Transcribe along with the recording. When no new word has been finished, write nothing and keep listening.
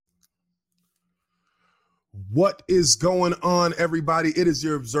What is going on, everybody? It is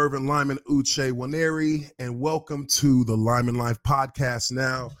your observant lineman, Uche Waneri, and welcome to the Lyman Life podcast.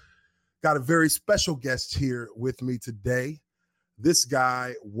 Now, got a very special guest here with me today. This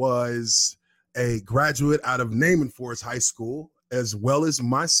guy was a graduate out of Naaman Forest High School, as well as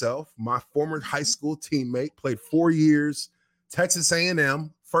myself, my former high school teammate, played 4 years, Texas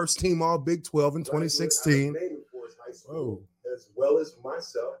A&M, first team all Big 12 in 2016. As well as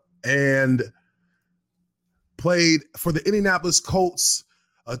myself. And played for the Indianapolis Colts,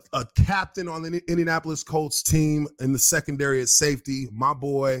 a captain on the Indianapolis Colts team in the secondary at safety. My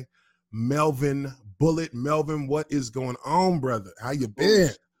boy, Melvin Bullet. Melvin, what is going on, brother? How you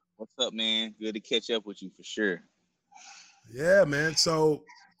been? What's up, man? Good to catch up with you for sure. Yeah, man. So,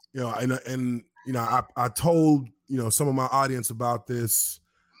 I told, some of my audience about this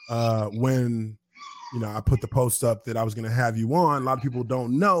when, I put the post up that I was going to have you on. A lot of people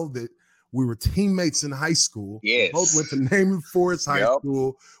don't know that we were teammates in high school. Yes. We both went to Naaman Forest High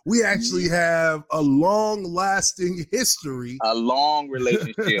School. We actually have a long-lasting history. A long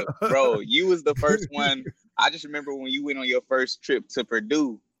relationship. Bro, you was the first one. I just remember when you went on your first trip to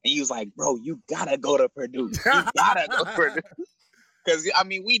Purdue, and you was like, bro, you got to go to Purdue. You got to go to Purdue. Because,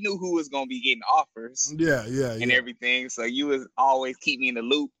 we knew who was going to be getting offers. Yeah. And everything. So you was always keep me in the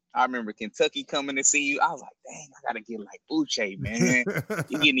loop. I remember Kentucky coming to see you. I was like, dang, I got to get like Uche, man.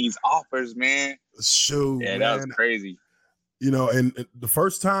 You getting these offers, man. Shoot, yeah, man. That was crazy. And the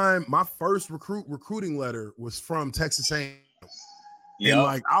first time, my first recruiting letter was from Texas A&M. Yep.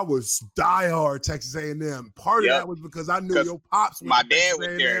 And I was diehard Texas A&M. Part of that was because I knew your pops. My dad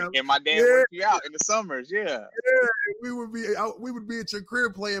was there, and my dad worked you out in the summers. Yeah. We would be at your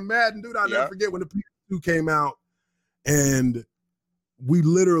crib playing Madden, dude. I'll never forget when the PS2 came out, and we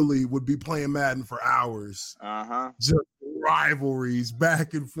literally would be playing Madden for hours. Just rivalries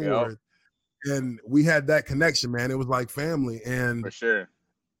back and forth. And we had that connection, man. It was like family. And for sure.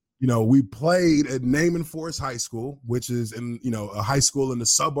 We played at Naaman Forest High School, which is in, a high school in the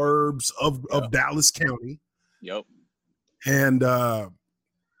suburbs of Dallas County. Yep. And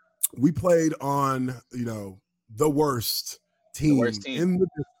we played on, the worst team in the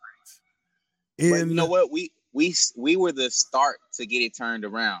district. But you know what? We were the start to get it turned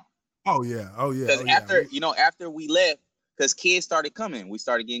around. Oh yeah. Because after we left, because kids started coming, we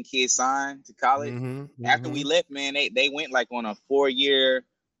started getting kids signed to college. After we left, man, they went like on a 4-year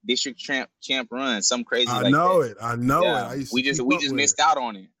district champ run, some crazy. I know it. We just missed out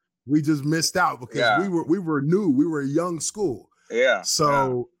on it. We just missed out because we were new. We were a young school. Yeah.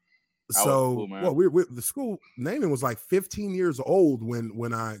 So. Cool, the school Naaman was like 15 years old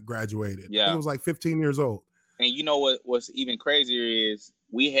when I graduated. Yeah. I think it was like 15 years old. And you know what's even crazier is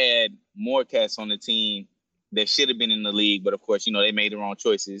we had more cats on the team that should have been in the league, but of course, they made the wrong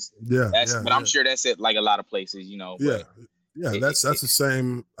choices. But I'm sure that's at like a lot of places, That's the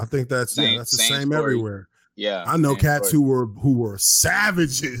same. I think that's the same story. Everywhere. Yeah. I know cats who were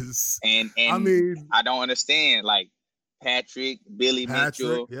savages. And I don't understand, like Patrick, Billy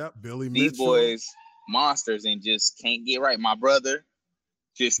Mitchell. Yep, Billy Mitchell. These boys monsters and just can't get right. My brother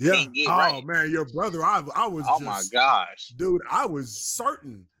just can't get right. Oh man, your brother, I was my gosh. Dude, I was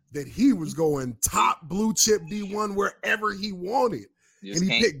certain that he was going top blue chip D1 wherever he wanted. And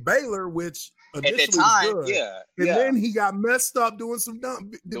he picked Baylor, which initially at the time, was good. And then he got messed up doing some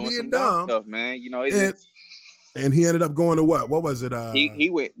dumb stuff, man. And he ended up going to what? What was it?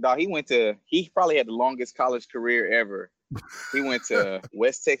 He probably had the longest college career ever. He went to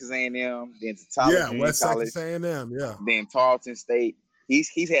West Texas A&M, then to Tyler West College, Texas A&M, then Tarleton State.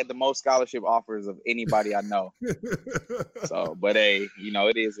 He's had the most scholarship offers of anybody I know. So, but hey,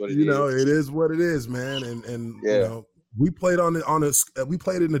 it is what it is. It is what it is, man. And we played we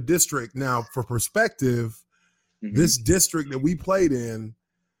played in a district. Now, for perspective, this district that we played in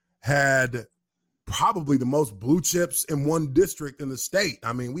had probably the most blue chips in one district in the state.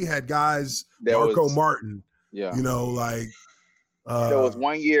 I mean, we had guys, Marco Martin. Yeah. There was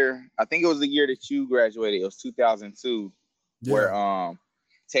 1 year, I think it was the year that you graduated. It was 2002, where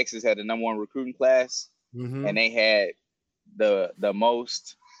Texas had the number 1 recruiting class, and they had the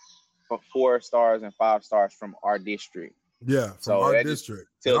most 4 stars and 5 stars from our district. Yeah, from our district.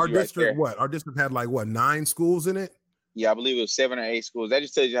 Our district, Our district had 9 schools in it? Yeah, I believe it was 7 or 8 schools. That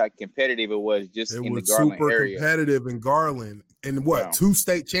just tells you how competitive it was in the Garland area. It was super competitive in Garland. And 2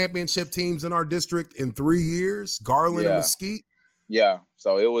 state championship teams in our district in 3 years? Garland and Mesquite? Yeah.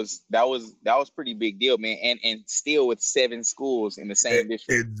 So that was pretty big deal, man. And still with 7 schools in the same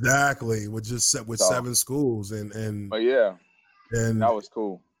district. Exactly. With 7 schools. And that was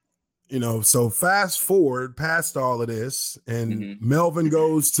cool. So fast forward past all of this, and Melvin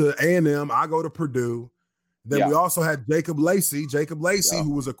goes to A&M. I go to Purdue. Then we also had Jacob Lacey,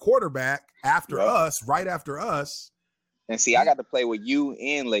 who was a quarterback after us, right after us. And see, I got to play with you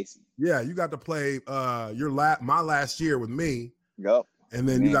and Lacey. Yeah, you got to play my last year with me. Yep. And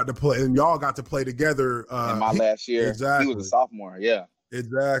then you got to play, and y'all got to play together. In my last year, exactly. He was a sophomore. Yeah,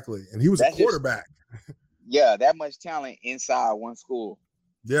 exactly, and he was a quarterback. That much talent inside one school.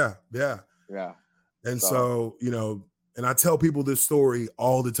 Yeah. And so and I tell people this story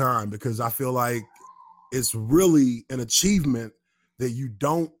all the time because I feel like it's really an achievement that you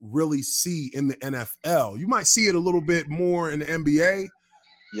don't really see in the NFL. You might see it a little bit more in the NBA,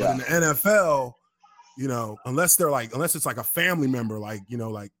 but in the NFL, unless it's like a family member, like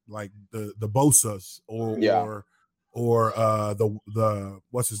the Bosas or the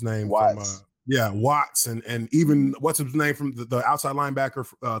what's his name Watts. From Watts and even what's his name from the outside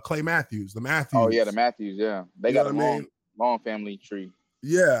linebacker Clay Matthews, the Matthews. Oh yeah, the Matthews. Yeah, they got a long family tree.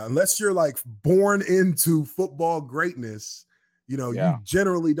 Yeah, unless you're like born into football greatness, you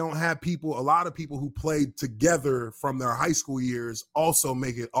generally don't have a lot of people who played together from their high school years also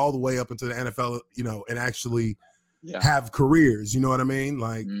make it all the way up into the NFL, and actually have careers. You know what I mean?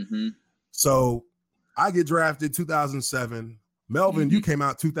 Like, so I get drafted 2007. Melvin, you came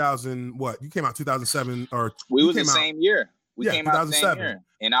out 2000. What? You came out 2007, or we was the same year. We came out the same year,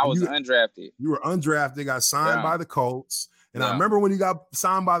 and I was undrafted. You were undrafted, got signed by the Colts. And I remember when you got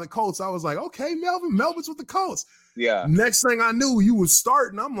signed by the Colts, I was like, okay, Melvin's with the Colts. Yeah. Next thing I knew, you was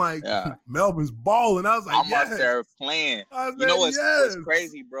starting. I'm like, Melvin's balling. I was like, I'm out there playing. What's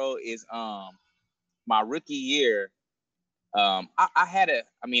crazy, bro, is my rookie year, of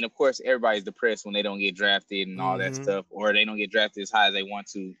course, everybody's depressed when they don't get drafted and all that stuff, or they don't get drafted as high as they want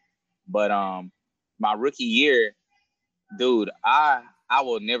to. But my rookie year, dude, I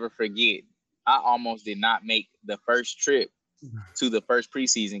will never forget. I almost did not make the first trip to the first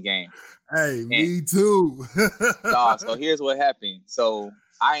preseason game. Hey, me too. So here's what happened. So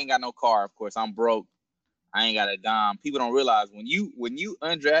I ain't got no car, of course. I'm broke. I ain't got a dime. People don't realize when you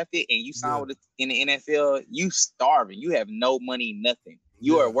undrafted and you sign in the NFL, you starving. You have no money, nothing.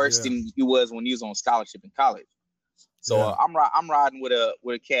 You are worse than you was when you was on scholarship in college. So I'm riding with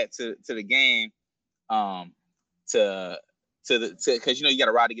a cat to the game, because you got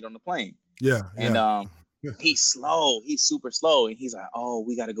to ride to get on the plane. Yeah. And he's slow. He's super slow. And he's like, oh,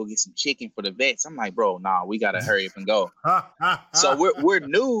 we got to go get some chicken for the vets. I'm like, bro, nah, we got to hurry up and go. So we're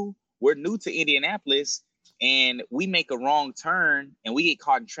new to Indianapolis, and we make a wrong turn and we get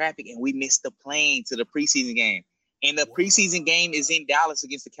caught in traffic and we miss the plane to the preseason game. And the preseason game is in Dallas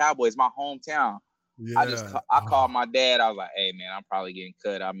against the Cowboys, my hometown. Yeah. I called my dad. I was like, hey man, I'm probably getting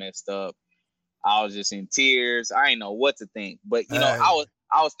cut. I messed up. I was just in tears. I didn't know what to think. But I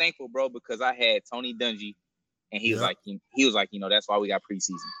was thankful, bro, because I had Tony Dungy, and he was like, that's why we got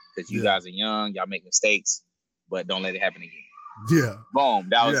preseason, because you guys are young, y'all make mistakes, but don't let it happen again. Yeah. Boom.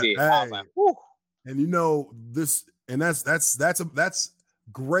 That was it. Hey. I was like, whew. And that's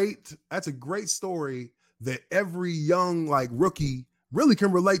great. That's a great story that every young rookie really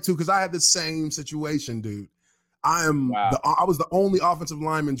can relate to, because I had the same situation, dude. I was the only offensive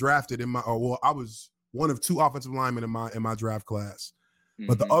lineman drafted I was one of two offensive linemen in my draft class.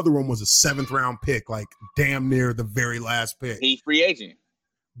 But the other one was a 7th round pick, like damn near the very last pick. He's free agent.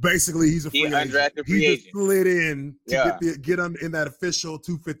 Basically, he's a free agent. Undrafted free agent. He just slid in to get in that official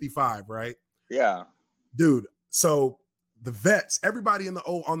 255, right? Yeah. Dude, so the vets, everybody on the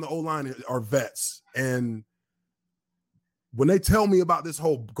O-line are vets. And when they tell me about this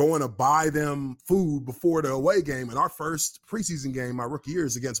whole going to buy them food before the away game, and our first preseason game, my rookie year,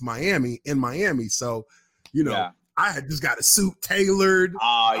 is against Miami in Miami. So, I had just got a suit tailored.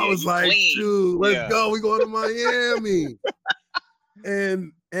 I was like, clean. Dude, let's go. We going to Miami.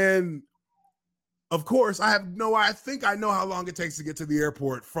 and of course, I think I know how long it takes to get to the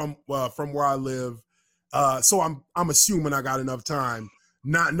airport from where I live. So I'm assuming I got enough time,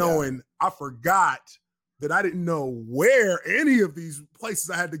 not knowing I forgot that I didn't know where any of these places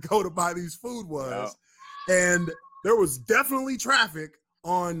I had to go to buy these food was. Yeah. And there was definitely traffic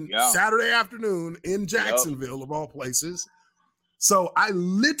on Saturday afternoon in Jacksonville, of all places. So I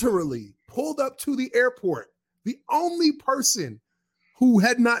literally pulled up to the airport, the only person who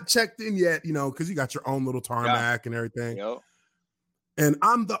had not checked in yet, because you got your own little tarmac and everything. Yep. And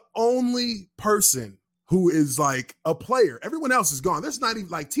I'm the only person who is like a player. Everyone else is gone. There's not even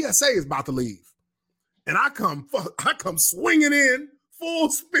TSA is about to leave. And I come swinging in full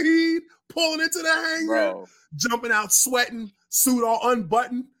speed, pulling into the hangar, jumping out, sweating, suit all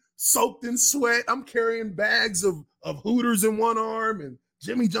unbuttoned, soaked in sweat. I'm carrying bags of Hooters in one arm and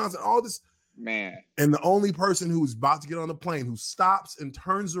Jimmy Johnson, all this. Man. And the only person who's about to get on the plane who stops and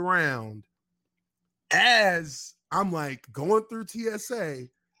turns around as I'm like going through TSA,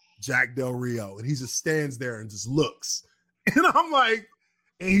 Jack Del Rio, and he just stands there and just looks. And I'm like,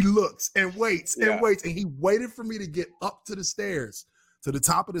 and he looks and waits and waits. And he waited for me to get up to the stairs, to the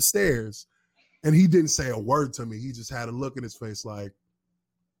top of the stairs. And he didn't say a word to me. He just had a look in his face like,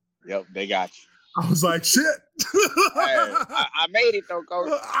 yep, they got you. I was like, shit. I made it though,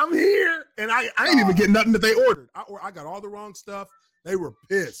 coach. I'm here. And I didn't even get nothing that they ordered. I got all the wrong stuff. They were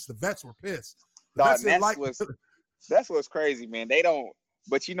pissed. The vets were pissed. That's what's crazy, man. They don't,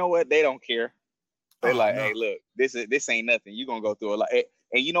 but you know what? They don't care. They're like, hey, look, this ain't nothing. You're gonna go through a lot.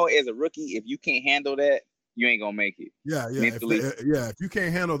 And you know, as a rookie, if you can't handle that, you ain't gonna make it. Yeah. If you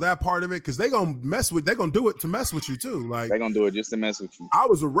can't handle that part of it, because they're gonna do it to mess with you too. Like they're gonna do it just to mess with you. I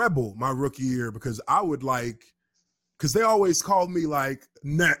was a rebel my rookie year because I would because they always called me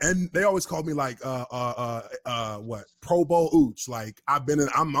and they always called me what Pro Bowl Ooch. Like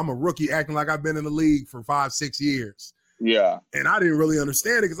I'm a rookie acting like I've been in the league for 5-6 years. Yeah, and I didn't really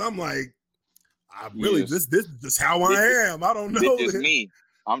understand it because I'm like, this is how I am. I don't know. This is me.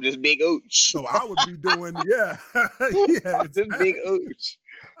 I'm just Big Ooch. So I would be doing, yeah, just Big Ooch.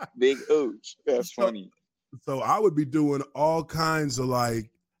 Big Ooch. That's funny. So I would be doing all kinds of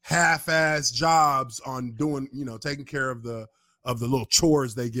half-ass jobs on doing, taking care of the little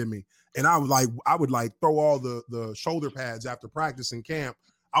chores they give me. And I would throw all the shoulder pads after practice in camp.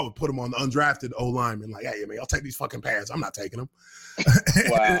 I would put them on the undrafted O-lineman. Like, hey, man, I'll take these fucking pads. I'm not taking them.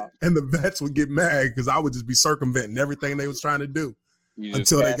 Wow. and the vets would get mad because I would just be circumventing everything they was trying to do.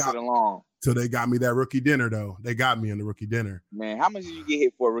 Until they got me that rookie dinner, though. They got me in the rookie dinner. Man, how much did you get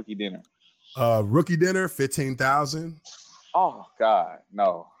hit for a rookie dinner? Rookie dinner, $15,000. Oh God,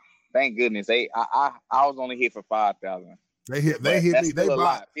 no! Thank goodness. I was only hit for $5,000. They hit me. They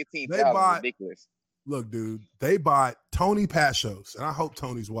bought $15,000. Ridiculous. Look, dude, they bought Tony Pashos, and I hope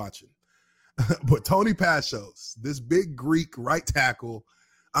Tony's watching. But Tony Pashos, this big Greek right tackle.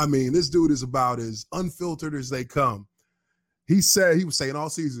 I mean, this dude is about as unfiltered as they come. He was saying all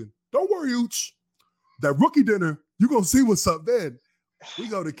season, don't worry, Ooch. That rookie dinner, you're going to see what's up then. We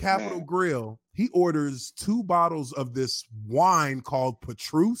go to Capitol Grill. He orders 2 bottles of this wine called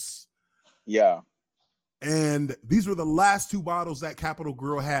Petrus. Yeah. And these were the last 2 bottles that Capitol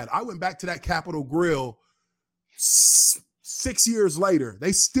Grill had. I went back to that Capitol Grill 6 years later.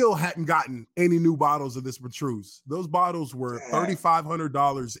 They still hadn't gotten any new bottles of this Petrus. Those bottles were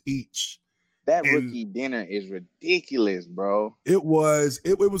 $3,500 each. That rookie dinner is ridiculous, bro. It was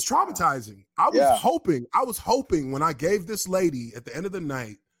traumatizing. I was hoping when I gave this lady at the end of the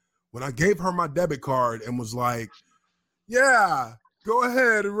night, when I gave her my debit card and was like, yeah, go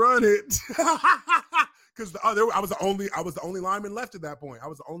ahead and run it. Because I was the only lineman left at that point. I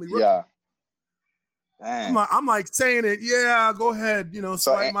was the only rookie. Yeah. I'm like saying it, yeah, go ahead,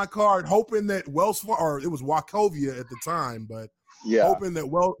 swipe my card, hoping that Wells Fargo, or it was Wachovia at the time, but hoping that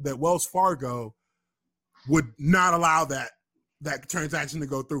Wells Fargo would not allow that transaction to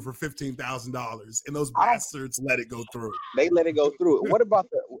go through for $15,000, and those bastards let it go through. They let it go through.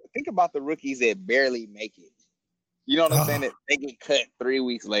 Think about the rookies that barely make it. You know what I'm saying? That they get cut 3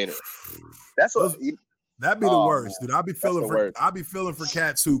 weeks later. That's what. That'd be the worst, dude. I'd be feeling for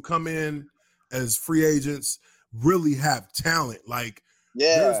cats who come in as free agents, really have talent. Like,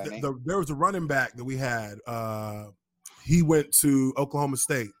 there was a running back that we had. He went to Oklahoma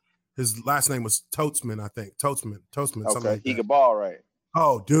State. His last name was Totsman, I think. Totsman. Okay, he could ball, right?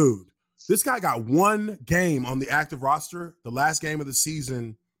 Oh, dude. This guy got 1 game on the active roster, the last game of the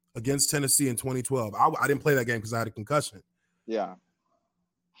season against Tennessee in 2012. I didn't play that game because I had a concussion. Yeah.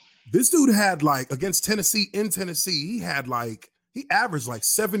 This dude had against Tennessee in Tennessee, he averaged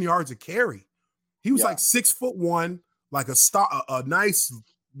 7 yards a carry. He was 6'1", like a nice,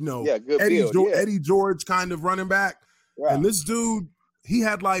 good Eddie George kind of running back. Yeah. And this dude, he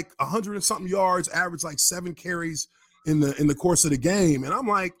had 100 and something yards, averaged 7 carries in the course of the game. And I'm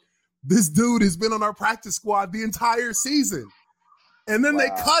like, this dude has been on our practice squad the entire season. And then they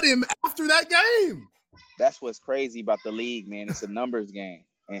cut him after that game. That's what's crazy about the league, man. It's a numbers game.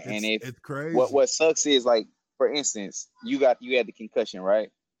 It's crazy. What sucks is, for instance, you had the concussion, right?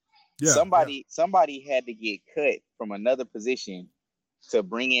 Yeah. Somebody had to get cut from another position to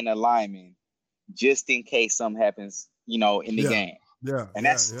bring in a lineman just in case something happens, in the game. Yeah. And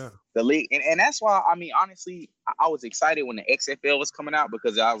that's the league. And that's why, I mean, honestly, I was excited when the XFL was coming out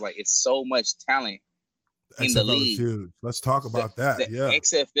because I was like, it's so much talent in the league. Huge. Let's talk about that. The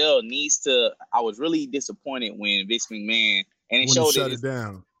XFL needs to. I was really disappointed when Vince McMahon and it shut it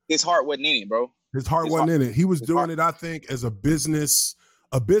down. His heart wasn't in it, bro. His heart wasn't in it. He was doing it, I think, as a business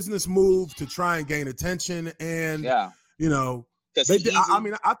move to try and gain attention and They did, I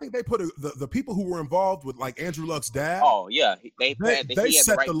mean, I think they put the people who were involved with like Andrew Luck's dad. Oh yeah, they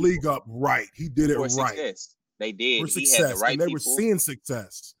set the league up right. He did it right. Success. They did. For success, he had the right and they were seeing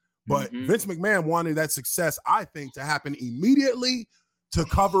success. But Vince McMahon wanted that success, I think, to happen immediately to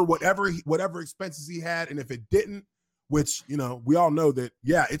cover whatever expenses he had, and if it didn't, which we all know that,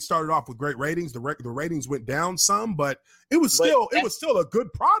 yeah, it started off with great ratings. The ratings went down some, but it was still a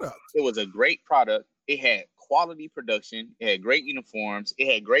good product. It was a great product. It had quality production. It had great uniforms.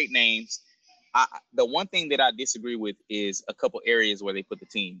 It had great names. The one thing that I disagree with is a couple areas where they put the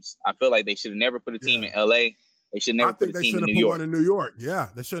teams. I feel like they should have never put a team in LA. They should never put a team in New York. One in New York. Yeah,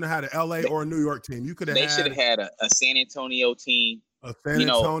 they shouldn't have had an LA or a New York team. You could have. They should have had a San Antonio team. A San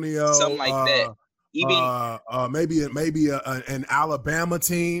Antonio, something like that. Even maybe an Alabama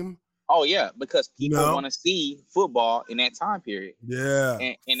team. Oh yeah, because people want to see football in that time period. Yeah,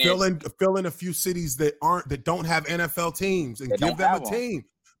 and fill in a few cities that don't have NFL teams and give them a team.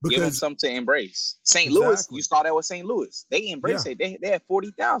 Because give them something to embrace. St. Louis, you saw that with St. Louis. They embraced it. They had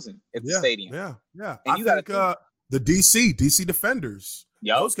 40,000 at the stadium. Yeah. And I think the DC Defenders.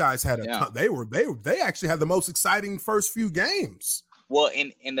 Yep. Those guys had a ton. They actually had the most exciting first few games. Well,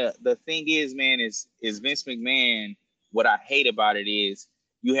 and the thing is, man, is Vince McMahon. What I hate about it is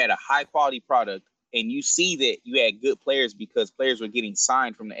you had a high quality product, and you see that you had good players because players were getting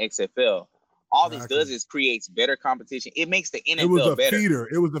signed from the XFL. All this does is creates better competition. It makes the NFL better.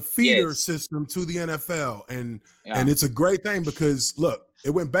 It was a feeder system to the NFL, and it's a great thing because look,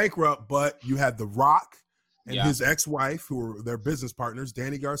 it went bankrupt, but you had The Rock and his ex-wife, who were their business partners,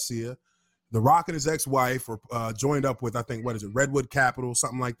 Danny Garcia. The Rock and his ex-wife were joined up with, I think, Redwood Capital,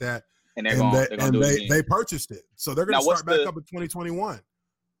 something like that. And they purchased it, so they're going to start back up in 2021.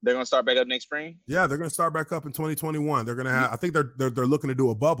 They're going to start back up next spring. Yeah, they're going to start back up in 2021. They're going to have. I think they're looking to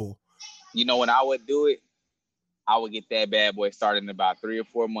do a bubble. You know, when I would do it, I would get that bad boy started in about 3 or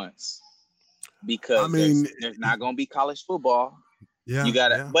 4 months because there's not going to be college football. Yeah, you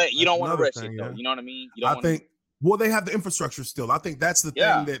gotta, but you don't want to rush it though. You know what I mean? Well, they have the infrastructure still. I think that's the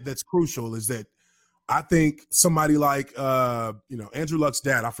thing that's crucial is that I think somebody like Andrew Luck's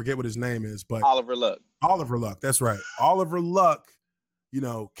dad, I forget what his name is, but Oliver Luck. That's right. Oliver Luck,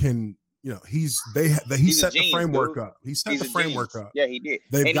 can. He set the framework up. He set the framework up. Yeah, he did.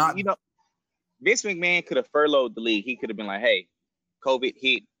 Vince McMahon could have furloughed the league. He could have been like, hey, COVID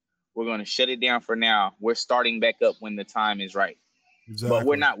hit. We're going to shut it down for now. We're starting back up when the time is right. Exactly. But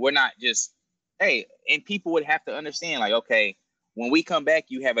we're not just, hey, and people would have to understand, like, okay, when we come back,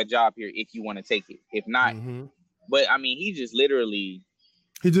 you have a job here if you want to take it. If not, but I mean, he just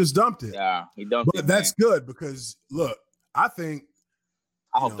dumped it. Yeah, he dumped it. But that's good because look, I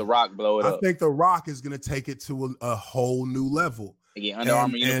hope The Rock blow it up. I think The Rock is going to take it to a whole new level. Again, Under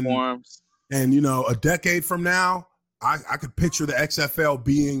Armour uniforms. And a decade from now, I could picture the XFL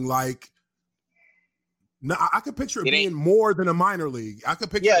being like. No, I could picture it being more than a minor league. I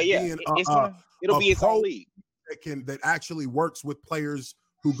could picture it being it'll be its own league that actually works with players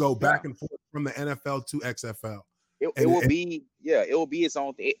who go back and forth from the NFL to XFL. It will be its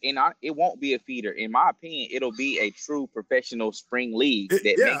own thing, and it won't be a feeder. In my opinion, it'll be a true professional spring league.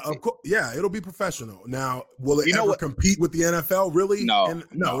 It'll be professional. Now, will it ever compete with the NFL? Really? No,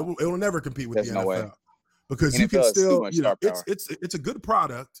 it will never compete with the NFL way. Because you can still, it's a good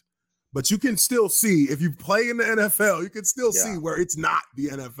product, but you can still see if you play in the NFL, you can still see where it's not the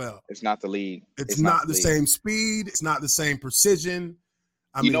NFL. It's not the league. It's not the same speed. It's not the same precision.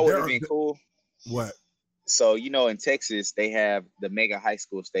 I mean, what would be cool? What? So, in Texas, they have the mega high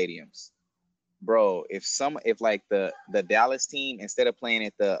school stadiums. Bro, if like the Dallas team, instead of playing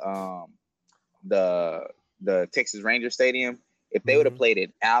at the Texas Ranger Stadium, if they would have played at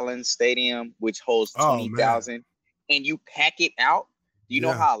Allen Stadium, which holds 20,000, and you pack it out, do you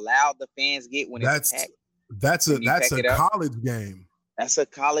know how loud the fans get when it's packed? That's a college game. That's a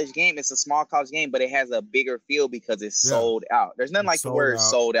college game. It's a small college game, but it has a bigger feel because it's sold out. There's nothing like the word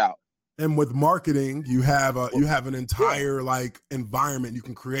sold out. And with marketing, you have an entire like environment you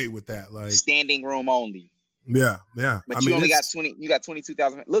can create with that, like standing room only. Yeah. But you only got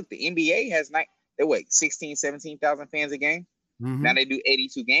 22,000. Look, the NBA has 16, 17,000 fans a game. Now they do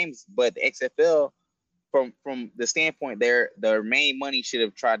 82 games, but the XFL, from the standpoint, their main money should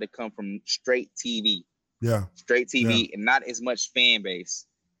have tried to come from straight TV. Yeah, straight TV, and not as much fan base.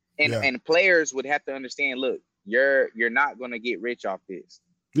 And players would have to understand. Look, you're not going to get rich off this.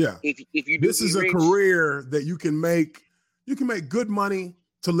 Yeah. If you do, this is a career that you can make good money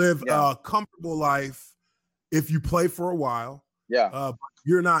to live a comfortable life if you play for a while. Yeah.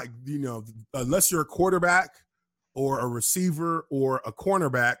 You're not, unless you're a quarterback or a receiver or a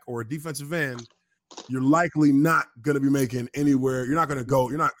cornerback or a defensive end, you're likely not going to be making anywhere. You're not going to go.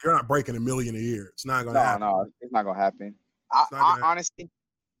 You're not breaking $1 million a year. It's not going to happen. No, it's not going to happen. I honestly,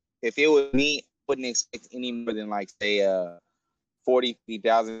 if it was me, I wouldn't expect any more than like say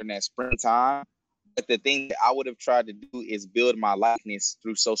 40,000 in that springtime. But the thing that I would have tried to do is build my likeness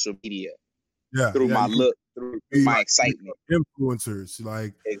through social media. Yeah, through my look, through my excitement. Influencers,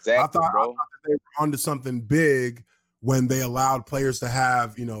 like exactly, I thought they were onto something big when they allowed players to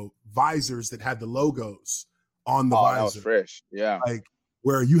have, visors that had the logos on the visor. That was fresh, yeah. Like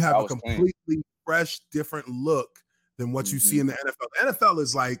where you have a completely fresh, different look than what you see in the NFL. The NFL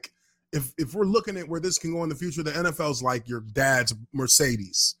is like, if we're looking at where this can go in the future, the NFL is like your dad's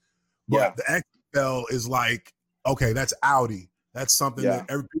Mercedes, but the XFL is like, okay, that's Audi. That's something that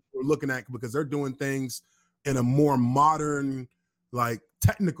every people are looking at because they're doing things in a more modern, like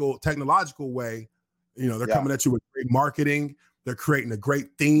technological way. They're coming at you with great marketing. They're creating a great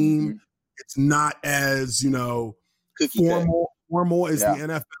theme. It's not as, formal as the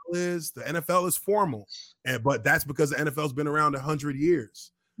NFL is. The NFL is formal, but that's because the NFL's been around 100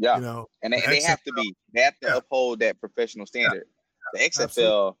 years. Yeah, and they have to be. They have to uphold that professional standard. The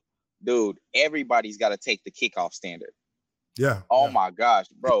XFL, dude, everybody's got to take the kickoff standard. Yeah. Oh my gosh,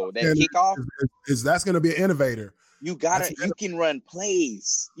 bro, that kickoff that's going to be an innovator. You can run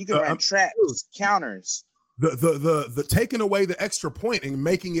plays. You can run traps, counters. The taking away the extra point and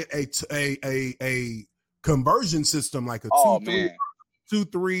making it a conversion system like a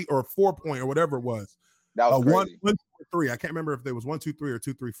 2-3 or 4 point or whatever it was. That was crazy. 1, 2, 3. I can't remember if there was 1, 2, 3 or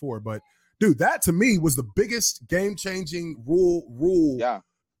 2, 3, 4. But dude, that to me was the biggest game-changing rule. Yeah.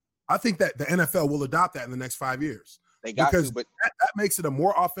 I think that the NFL will adopt that in the next 5 years. They got because to, but that makes it a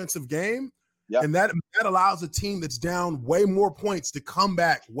more offensive game. Yeah. And that allows a team that's down way more points to come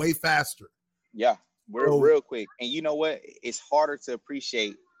back way faster. Yeah. Real quick. And you know what? It's harder to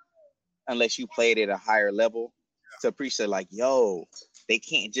appreciate unless you played at a higher level to appreciate like, yo, they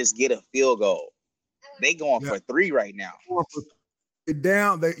can't just get a field goal. They going for 3 right now.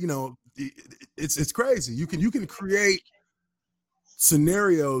 It's crazy. You can create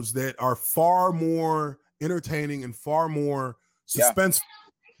scenarios that are far more entertaining and far more suspenseful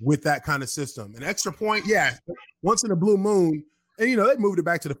with that kind of system. An extra point, once in a blue moon, and they moved it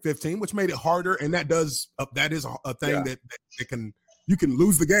back to the 15, which made it harder. And that is a thing that you can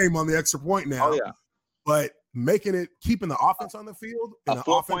lose the game on the extra point now. Oh yeah, but keeping the offense on the field, a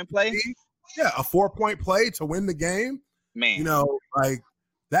 4-point play, a 4-point play to win the game, man. Like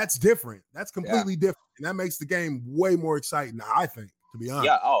that's different. That's completely different, and that makes the game way more exciting. I think, to be honest.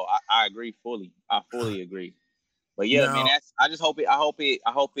 Yeah. Oh, I agree fully. I fully agree. But man, I just hope it. I hope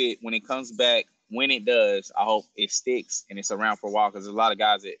it when it comes back. When it does, I hope it sticks and it's around for a while because there's a lot of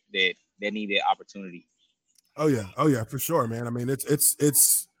guys that need that opportunity. Oh yeah, for sure, man. I mean,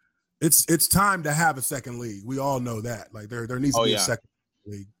 it's time to have a second league. We all know that. Like there needs to be a second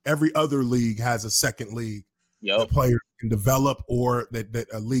league. Every other league has a second league that players can develop, or that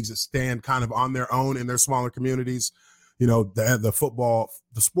leagues that stand kind of on their own in their smaller communities. The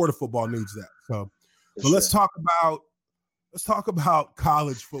sport of football needs that. So, let's talk about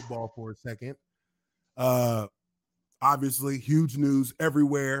college football for a second. Obviously, huge news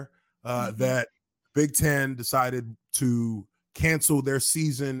everywhere that Big Ten decided to cancel their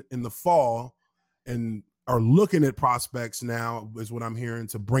season in the fall and are looking at prospects now, is what I'm hearing,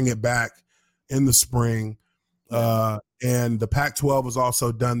 to bring it back in the spring. And the Pac-12 has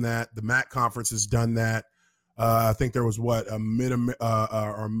also done that. The MAC conference has done that. I think there was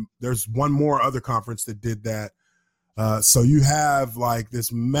there's one more other conference that did that. So you have like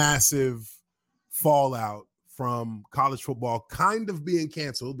this massive fallout from college football kind of being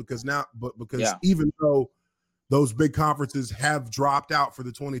canceled because even though those big conferences have dropped out for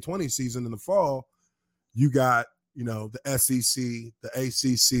the 2020 season in the fall, you got, the SEC, the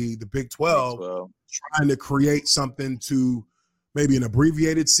ACC, the Big 12 trying to create something to maybe an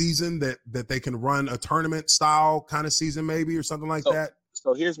abbreviated season that they can run a tournament style kind of season maybe or something like that.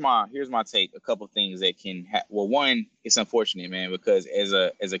 So here's my take. A couple things that can one, it's unfortunate, man, because as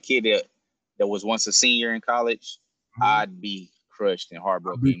a kid that was once a senior in college, I'd be crushed and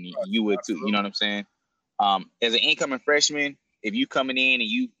heartbroken. You would too. You know what I'm saying? As an incoming freshman, if you coming in and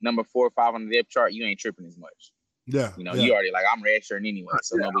you number 4 or 5 on the depth chart, you ain't tripping as much. Yeah. You already like, I'm redshirting anyway.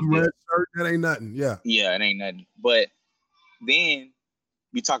 So no big deal. That ain't nothing. Yeah. Yeah, it ain't nothing. But then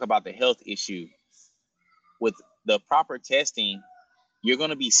you talk about the health issue. With the proper testing, you're going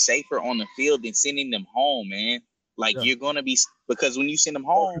to be safer on the field than sending them home, man. Like you're going to be, because when you send them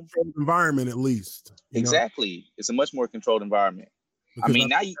home, controlled environment at least. Exactly. It's a much more controlled environment. Because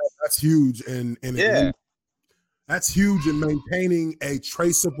that's huge. And that's huge in maintaining a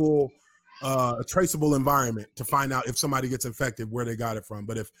traceable a traceable environment to find out if somebody gets infected, where they got it from.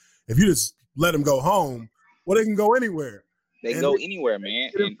 But if you just let them go home, well, they can go anywhere. They go anywhere,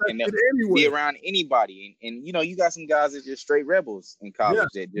 man, and they'll be around anybody. And you got some guys that just straight rebels in college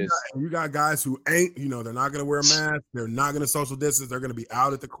that just. You got guys who ain't, they're not going to wear a mask. They're not going to social distance. They're going to be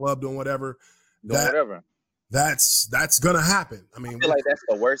out at the club doing whatever. That's going to happen. I mean, I feel like that's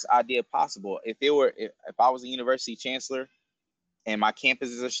the worst idea possible. If I was a university chancellor and my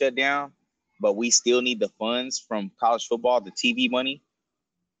campuses are shut down, but we still need the funds from college football, the TV money.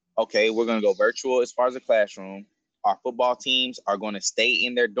 Okay, we're going to go virtual as far as the classroom. Our football teams are going to stay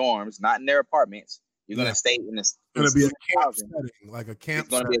in their dorms, not in their apartments. You're going to stay in this. It's going to be a camp setting, like a camp. It's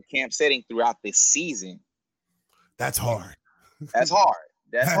going to be a camp setting throughout the season. That's hard. That's hard.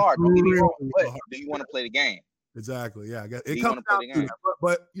 That's hard. Don't get me wrong, but do you want to play the game? Exactly. Yeah. It comes down to that.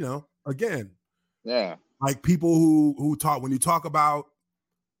 But again. Yeah. Like people who talk, when you talk about,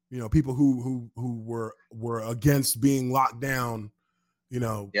 people who were against being locked down,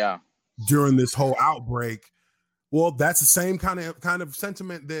 during this whole outbreak. Well, that's the same kind of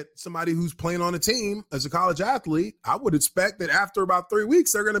sentiment that somebody who's playing on a team as a college athlete, I would expect that after about 3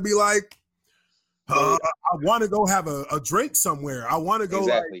 weeks, they're going to be like, I want to go have a drink somewhere. I want to go.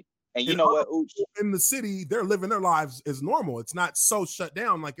 Exactly. And you know what? In the city, they're living their lives as normal. It's not so shut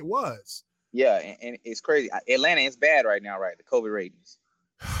down like it was. Yeah, and it's crazy. Atlanta is bad right now, right? The COVID ratings.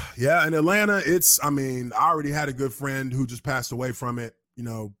 Yeah, in Atlanta, I already had a good friend who just passed away from it,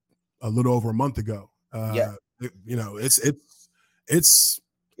 a little over a month ago. It's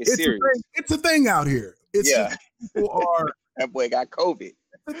serious. It's a thing out here. People are. That boy got COVID.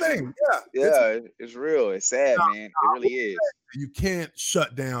 It's a thing. Yeah. It's real. It's sad, man. It really is. You can't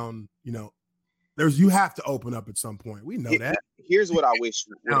shut down. You have to open up at some point. We know that. Here's what I wish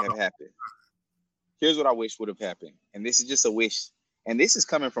would have happened. Here's what I wish would have happened, and this is just a wish. And this is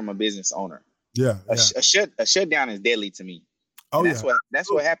coming from a business owner. Yeah. A shutdown is deadly to me. Oh, that's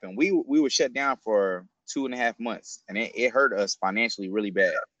what happened. We were shut down for 2.5 months, and it hurt us financially really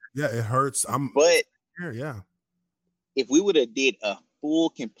bad. Yeah, it hurts. But yeah. If we would have did a full,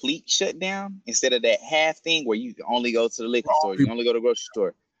 complete shutdown instead of that half thing where you can only go to the liquor store, you only go to the grocery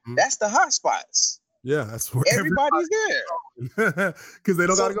store, that's the hot spots. Yeah, that's where everybody's there because they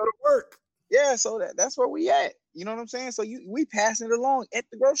don't got to go to work. Yeah, so that's where we at. You know what I'm saying? So we passing it along at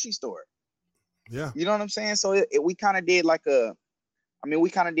the grocery store. Yeah. You know what I'm saying? So we kind of did like a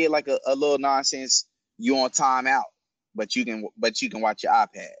little nonsense. You on time out, but you can watch your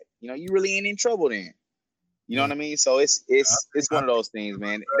iPad. You really ain't in trouble then. You know what I mean? So it's one of those things,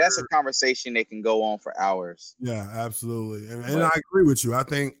 man. That's a conversation that can go on for hours. Yeah, absolutely. And I agree with you. I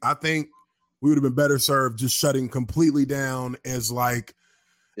think we would have been better served just shutting completely down as like,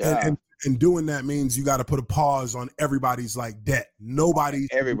 and doing that means you got to put a pause on everybody's like debt. Nobody's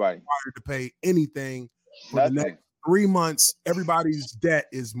required to pay anything for the next 3 months. Everybody's debt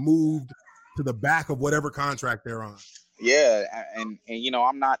is moved to the back of whatever contract they're on. Yeah, and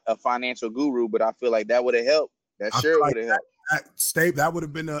I'm not a financial guru, but I feel like that would have helped. That sure would have helped. That would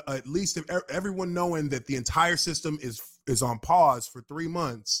have been at least if everyone knowing that the entire system is on pause for 3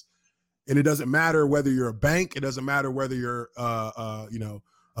 months, and it doesn't matter whether you're a bank, it doesn't matter whether you're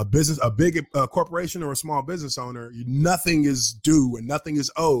a business, a big corporation or a small business owner. Nothing is due and nothing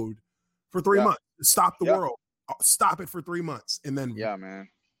is owed for 3 months. Stop the world. Stop it for 3 months, and then man.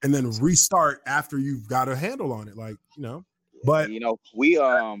 And then restart after you've got a handle on it, But we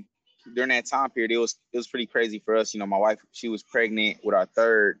during that time period, it was pretty crazy for us. My wife, she was pregnant with our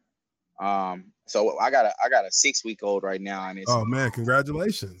third. So I got a 6-week-old right now, and oh man,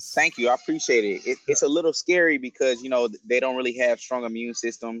 congratulations! Thank you, I appreciate it. It's a little scary because they don't really have strong immune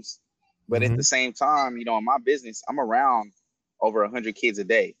systems, but at the same time, in my business, I'm around over 100 kids a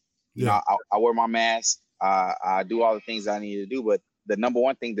day. I wear my mask. I do all the things I need to do, but the number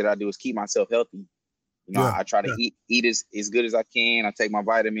one thing that I do is keep myself healthy. I try to eat as good as I can. I take my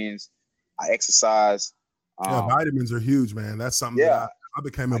vitamins. I exercise. Vitamins are huge, man. That's something that I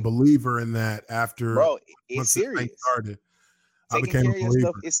became a believer in that after. Bro, it's serious. Started. I became a believer.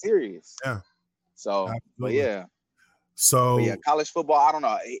 Stuff, it's serious. Yeah. So, absolutely. But yeah. So, but yeah, college football, I don't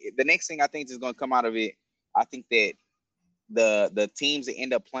know. The next thing I think is going to come out of it, I think that the teams that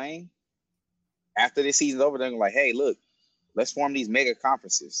end up playing after this season's over, they're going to be like, hey, look, let's form these mega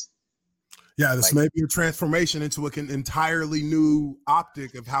conferences. Yeah, this may be a transformation into an entirely new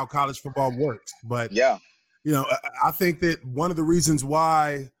optic of how college football works. But I think that one of the reasons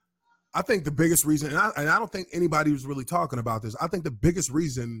why, I think the biggest reason, and I don't think anybody was really talking about this. I think the biggest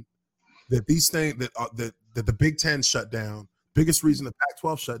reason that these things that the Big Ten shut down, biggest reason the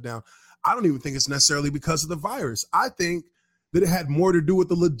Pac-12 shut down, I don't even think it's necessarily because of the virus. I think that it had more to do with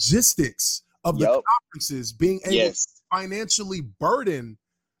the logistics of the conferences being able to financially burden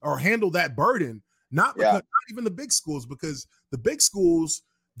or handle that burden. Not even the big schools, because the big schools,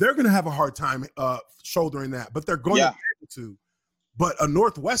 they're going to have a hard time shouldering that, but they're going to be able to. But a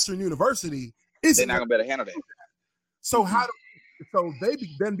Northwestern University isn't. They're not going to be able to handle that. So so they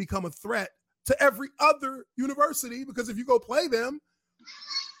then become a threat to every other university, because if you go play them,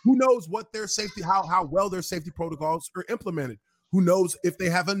 who knows what their safety, how well their safety protocols are implemented? Who knows if they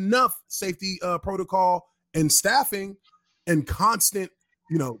have enough safety protocol and staffing and constant,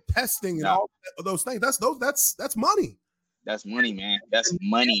 testing and all of those things. That's money. That's money, man. That's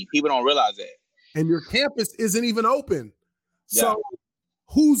money. People don't realize that. And your campus isn't even open. So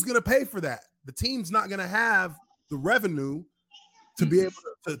who's going to pay for that? The team's not going to have the revenue to be able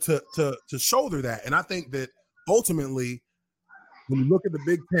to shoulder that. And I think that ultimately, when you look at the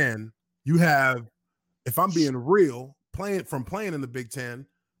Big Ten, you have, if I'm being real, playing in the Big Ten,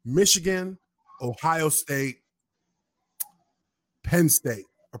 Michigan, Ohio State, Penn State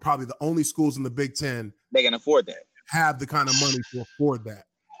are probably the only schools in the Big Ten they can afford that, have the kind of money to afford that.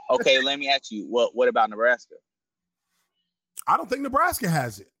 Okay, let me ask you, what about Nebraska? I don't think Nebraska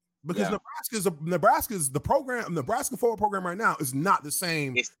has it, because Nebraska's the program. Nebraska football program right now is not the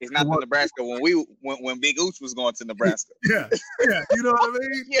same. It's not the Nebraska when Big Ooch was going to Nebraska. Yeah, you know what I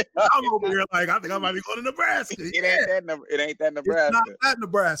mean. I'm over here like, I think I might be going to Nebraska. It ain't that Nebraska. It's not that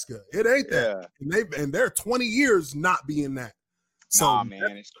Nebraska. It ain't that. And they're 20 years not being that. So man,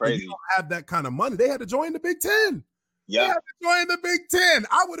 it's crazy. You don't have that kind of money. They had to join the Big Ten. Yeah, they had to join the Big Ten.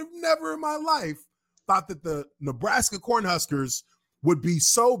 I would have never in my life thought that the Nebraska Cornhuskers would be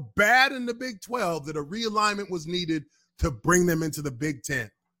so bad in the Big 12 that a realignment was needed to bring them into the Big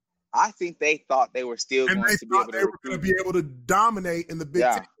 10. I think they thought they were still going to be able to dominate in the Big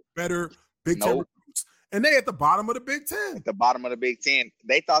 10, better Big 10 recruits. And they at the bottom of the Big 10. At the bottom of the Big 10.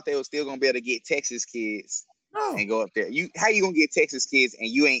 They thought they were still going to be able to get Texas kids and go up there. How you going to get Texas kids and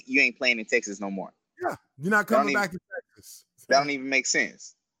you ain't playing in Texas no more? Yeah, you're not coming back to Texas. That don't even make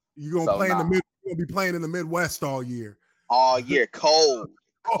sense. You're going to play in the mid. You're going to be playing in the Midwest all year. All year, cold.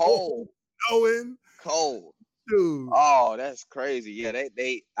 Knowing. Cold. Dude. Oh, that's crazy. Yeah,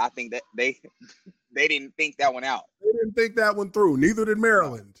 I think that they didn't think that one out. They didn't think that one through. Neither did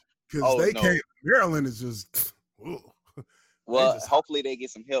Maryland. Because can't. Maryland is just. Well, hopefully they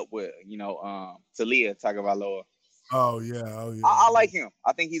get some help with, Talia Tagovailoa. Oh yeah. I like him.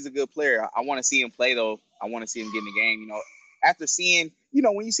 I think he's a good player. I want to see him play though. I want to see him get in the game. After seeing,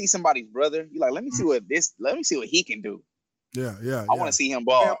 when you see somebody's brother, you're like, let me see what he can do. Yeah. I want to see him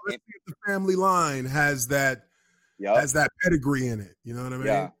ball. Let's see if the family line has that pedigree in it. You know what I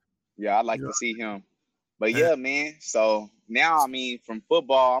mean? Yeah. I'd like to see him. But man. So now, from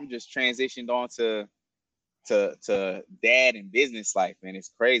football, I'm just transitioned on to dad and business life, man.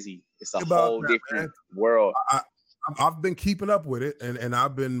 It's crazy. It's a whole different world. I've been keeping up with it, and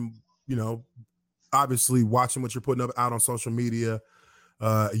I've been, obviously watching what you're putting up out on social media.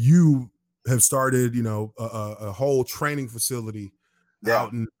 You have started, a whole training facility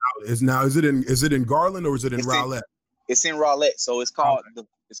out. Is it in Garland or is it in Rowlett? It's in Rowlett. So it's called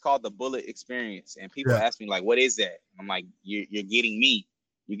the Bullet Experience. And people ask me like, what is that? I'm like, you're getting me.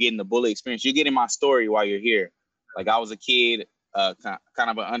 You're getting the Bullet Experience. You're getting my story while you're here. Like I was a kid, kind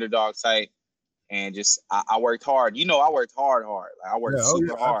of an underdog type, and just I worked hard. I worked hard. Like I worked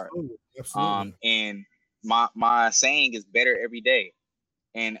super hard. Absolutely. And my saying is better every day.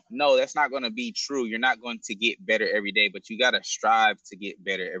 And no, that's not going to be true. You're not going to get better every day, but you got to strive to get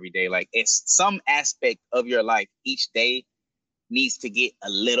better every day. Like it's some aspect of your life each day needs to get a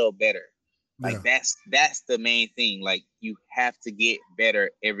little better. Like that's the main thing. Like you have to get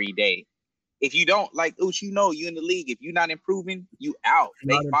better every day. If you don't, like Ooch, you in the league. If you're not improving, you out.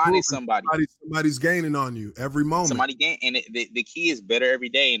 They finding somebody. Somebody's gaining on you every moment. Somebody gain, and the key is better every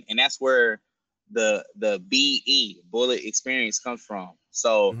day, and that's where the BE Bullet Experience comes from.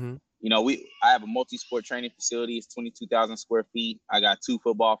 So I have a multi-sport training facility. It's 22,000 square feet. I got 2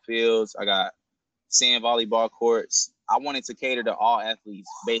 football fields. I got sand volleyball courts. I wanted to cater to all athletes,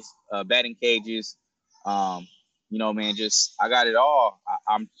 batting cages. I got it all.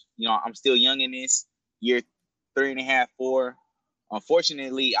 I'm still young in this year, 3.5, 4.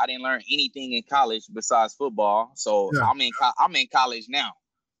 Unfortunately, I didn't learn anything in college besides football. So I'm in college now.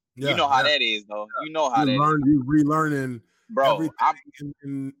 You know how that is, though. You know how you relearning, bro.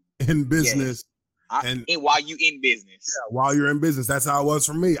 Everything in business, and while you in business, while you're in business, that's how it was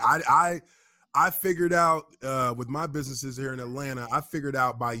for me. I figured out with my businesses here in Atlanta. I figured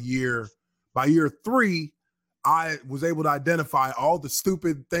out by year 3. I was able to identify all the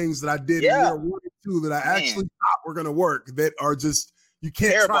stupid things that I did in year 1 and 2 that I actually stopped we're gonna work that are just you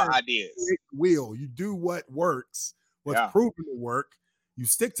can't terrible try ideas. Wheel. You do what works, what's proven to work. You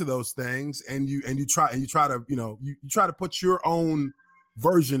stick to those things, and you try to you try to put your own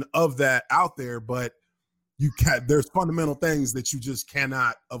version of that out there, but there's fundamental things that you just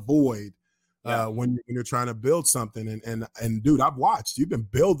cannot avoid when you're trying to build something. And dude, I've watched you've been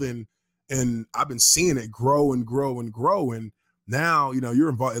building, and I've been seeing it grow and grow and grow. And now you're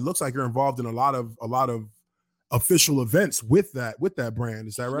involved. It looks like you're involved in a lot of official events with that brand.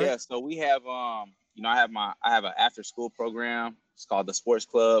 Is that right? Yeah. So we have I have an after school program. It's called the Sports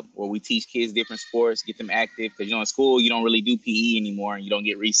Club, where we teach kids different sports, get them active. Because in school you don't really do PE anymore, and you don't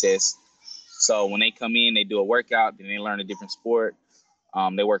get recess. So when they come in, they do a workout, then they learn a different sport.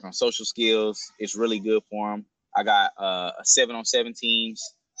 They work on social skills. It's really good for them. I got a 7-on-7 teams.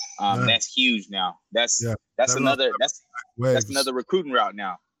 That's huge now. That's another recruiting route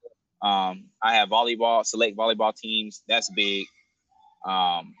now. I have select volleyball teams. That's big.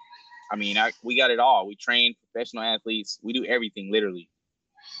 We got it all. We train professional athletes. We do everything, literally.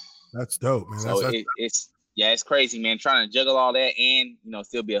 That's dope, man. So it's crazy, man. Trying to juggle all that and,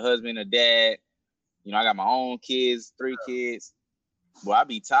 still be a husband, a dad. I got my own kids, 3 kids. Boy, I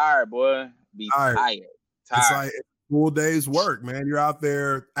be tired, boy. Tired. It's like full day's work, man. You're out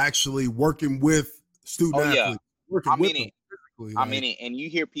there actually working with student athletes. I'm in it. And you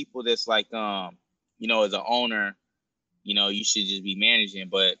hear people that's like, as an owner, you should just be managing.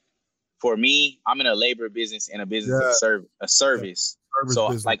 But for me, I'm in a labor business and a business of service. So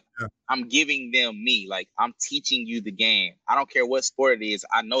business. I'm giving them me, like I'm teaching you the game. I don't care what sport it is.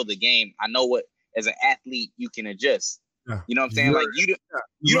 I know the game. I know what, as an athlete, you can adjust. Yeah. You know what I'm saying?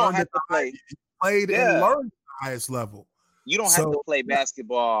 You don't have to play. You played and learned at the highest level. You don't have to play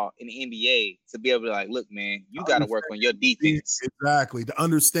basketball in the NBA to be able to look, man, you got to work on your defense. Exactly. To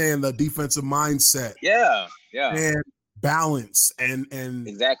understand the defensive mindset. Yeah. And balance and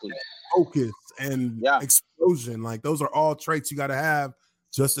exactly focus and explosion. Like those are all traits you got to have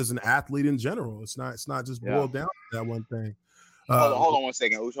just as an athlete in general. It's not just boiled down to that one thing. Hold on 1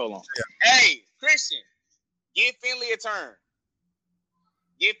 second. Ooch, hold on. Yeah. Hey, Christian, give Finley a turn.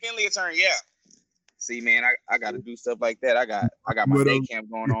 Yeah. See, man, I got to do stuff like that. I got my day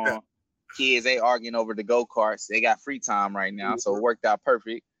camp going on. Kids, they arguing over the go-karts. They got free time right now, so it worked out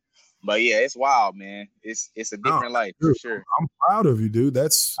perfect. But yeah, it's wild, man. It's a different life for sure. I'm proud of you, dude. I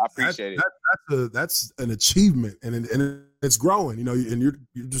appreciate it. That's an achievement, and it's growing. And you're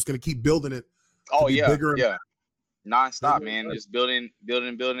just gonna keep building it. Oh yeah, bigger nonstop, man. Just building.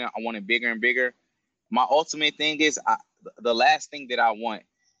 I want it bigger and bigger. My ultimate thing is the last thing that I want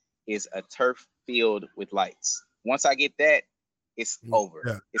is a turf field with lights. Once I get that, it's over.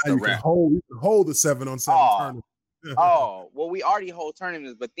 Yeah. It's a wrap. You can hold the 7-on-7 tournament. Well, we already hold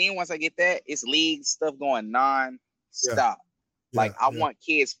tournaments, but then once I get that, it's league stuff going non-stop. I want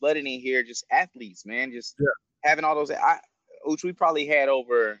kids flooding in here, just athletes, man, just having all those. Which we probably had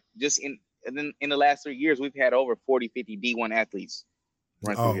over just in the last 3 years, we've had over 40, 50 D1 athletes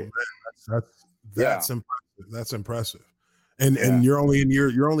run through here. Man, that's impressive. That's impressive. And you're only in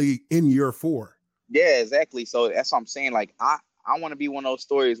year 4. Yeah, exactly. So that's what I'm saying. Like I want to be one of those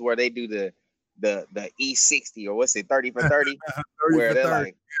stories where they do the E60 or what's it, 30 for 30, where they're 30.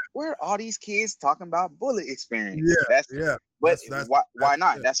 Like, where are all these kids talking about bullet experience? Yeah. But why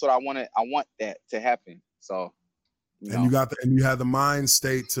not? Yeah. That's what I want. I want that to happen. So, you have the mind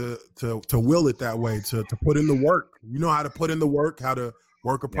state to will it that way, to put in the work. You know how to put in the work, how to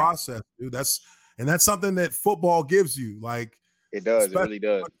work a process, dude. That's something that football gives you. Like it does. It really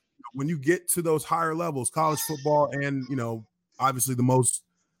does. When you get to those higher levels, college football, and obviously the most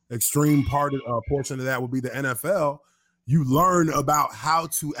extreme portion of that would be the NFL. You learn about how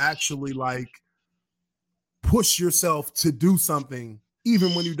to actually push yourself to do something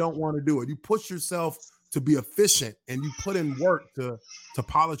even when you don't want to do it. You push yourself to be efficient, and you put in work to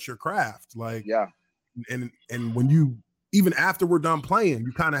polish your craft. And when you, even after we're done playing,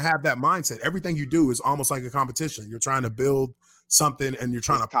 you kind of have that mindset. Everything you do is almost like a competition. You're trying to build something, and you're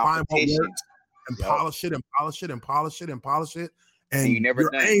trying to find what works and polish it and polish it and polish it and polish it. And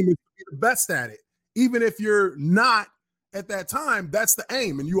your aim is to be the best at it. Even if you're not at that time, that's the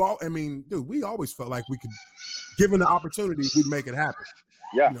aim. And dude, we always felt like we could, given the opportunity, we'd make it happen.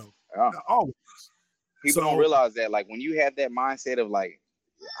 Yeah. Always. People don't realize that, when you have that mindset of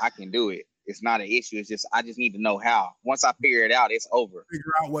I can do it, it's not an issue. It's just, I just need to know how. Once I figure it out, it's over.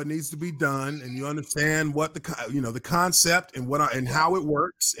 Figure out what needs to be done, and you understand what the concept and how it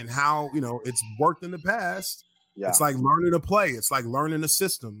works and how, it's worked in the past. Yeah. It's like learning to play. It's like learning a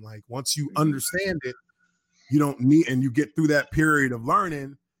system. Like once you understand it, you don't need, and you get through that period of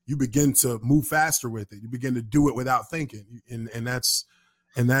learning, you begin to move faster with it. You begin to do it without thinking, and that's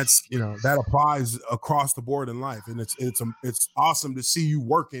that applies across the board in life. And it's awesome to see you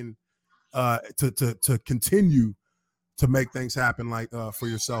working to continue to make things happen for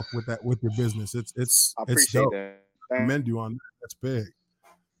yourself with your business. I appreciate dope. that. I commend you on that. That's big.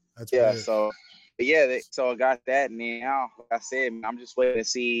 That's big. So I got that, and now, like I said, I'm just waiting to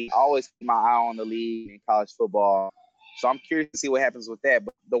see. I always keep my eye on the league in college football, so I'm curious to see what happens with that.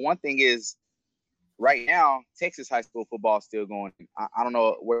 But the one thing is, right now, Texas high school football is still going. I don't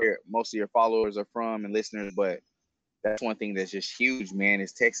know where most of your followers are from and listeners, but that's one thing that's just huge, man,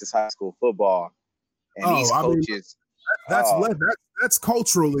 is Texas high school football. And these coaches. That's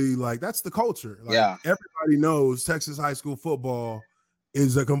culturally, that's the culture. Everybody knows Texas high school football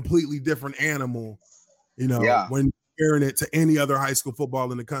is a completely different animal, when comparing it to any other high school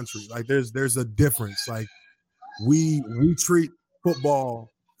football in the country. There's a difference. We treat football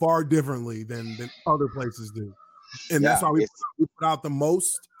far differently than other places do. And that's why we put out the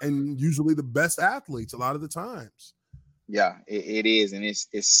most and usually the best athletes a lot of the times. Yeah, it is. And it's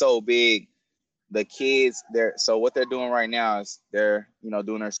so big. The kids, so what they're doing right now is they're,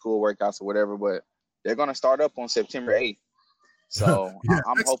 doing their school workouts or whatever, but they're going to start up on September 8th. So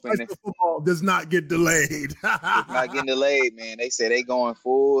I'm hoping that football does not get delayed. It's not getting delayed, man. They say they going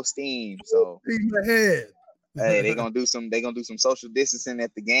full steam. So steam ahead. Hey, they're gonna do some social distancing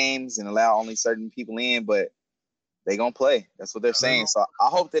at the games and allow only certain people in, but they're gonna play. That's what they're saying. So I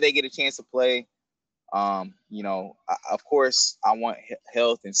hope that they get a chance to play. Of course, I want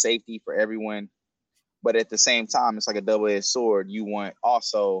health and safety for everyone, but at the same time, it's like a double-edged sword. You want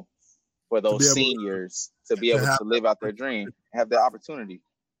also for those seniors to be able to live out their dream, have the opportunity.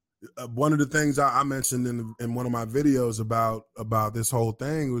 One of the things I mentioned in one of my videos about this whole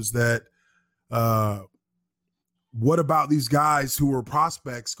thing was that what about these guys who were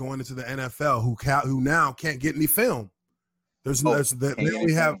prospects going into the NFL who now can't get any film? They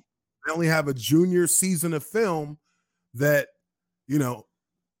only have a junior season of film that,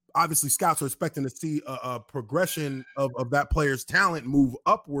 obviously scouts are expecting to see a progression of that player's talent move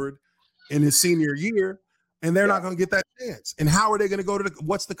upward in his senior year, and they're not going to get that chance. And how are they going to go to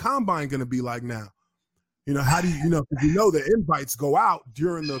what's the combine going to be like now? How do because the invites go out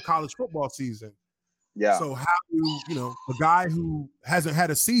during the college football season. Yeah. So how do a guy who hasn't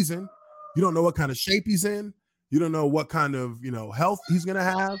had a season, you don't know what kind of shape he's in, you don't know what kind of health he's gonna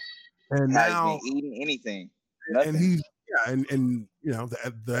have, and now he's been eating anything, and he's the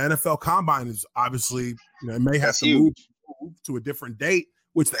NFL combine is obviously it may have to move to a different date,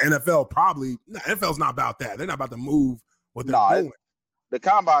 which the NFL's not about that. They're not about to move what they're doing. The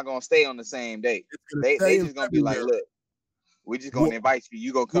combine gonna stay on the same date. They just gonna be like, look, we're just gonna invite you.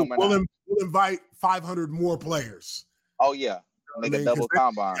 You gonna come? We'll invite 500 more players. Oh yeah, make a double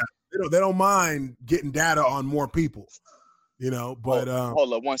combine. They don't mind getting data on more people, But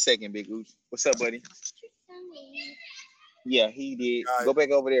hold up 1 second, Big Ooch. What's up, buddy? Yeah, he did. Go back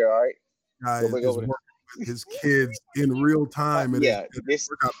over there. All right. Go back over there. His kids in real time. This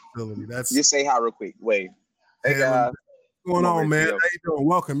workout facility. Just say hi real quick. Wait. Hey guys. What's going on, man? Theo. How you doing?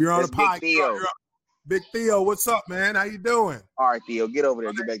 Welcome. You're on the podcast. Big Theo, what's up, man? How you doing? All right, Theo, get over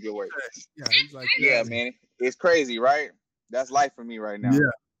there. Get back to your work. Yeah, he's like, yeah, man. It's crazy, right? That's life for me right now. Yeah,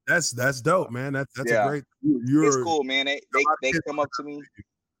 that's dope, man. That's a great. It's cool, man. They come up to me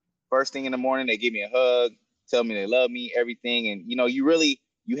first thing in the morning. They give me a hug, tell me they love me, everything, and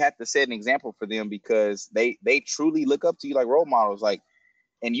you have to set an example for them because they truly look up to you like role models. I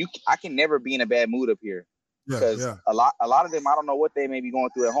can never be in a bad mood up here because a lot of them, I don't know what they may be going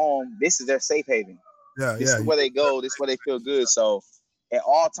through at home. This is their safe haven. This is where they go. This is where they feel good. So at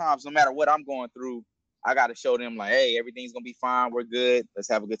all times, no matter what I'm going through, I got to show them like, hey, everything's going to be fine. We're good. Let's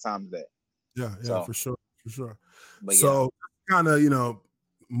have a good time today. Yeah, for sure. But so kind of,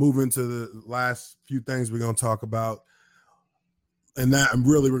 moving to the last few things we're going to talk about. And that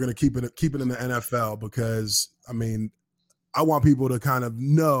we're going to keep it in the NFL because, I want people to kind of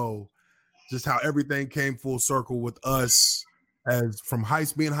know just how everything came full circle with us as from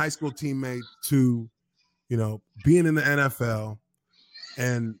being high school teammates to, being in the NFL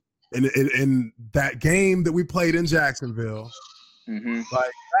and in that game that we played in Jacksonville. Mm-hmm.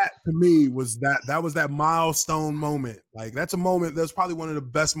 Like that to me was that milestone moment. Like that's a moment that's probably one of the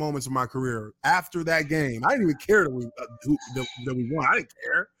best moments of my career. After that game, I didn't even care that we won. I didn't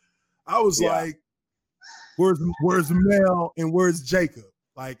care. I was like, "Where's Mel and where's Jacob?"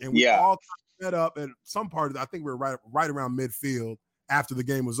 Like, and we all met up at some part. I think we were right around midfield after the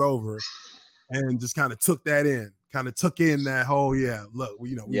game was over, and just kind of took that in. Kind of took in that whole look.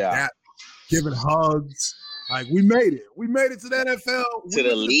 We giving hugs. Like we made it. We made it to the NFL. To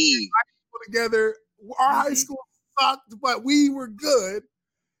the league. Together. Our high school sucked, but we were good.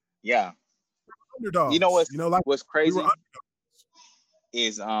 Yeah. Underdogs. You know what's crazy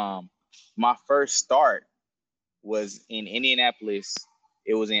is my first start was in Indianapolis.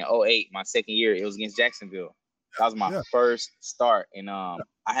 It was in 2008, my second year. It was against Jacksonville. That was my first start. And I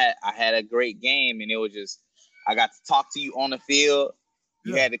had a great game, and it was just I got to talk to you on the field.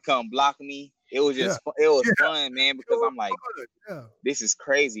 You had to come block me. It was just it was fun, man, because I'm like, this is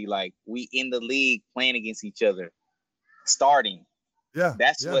crazy. Like we in the league playing against each other, starting. Yeah,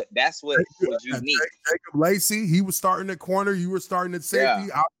 that's what was unique. Jacob Lacey, he was starting at corner. You were starting at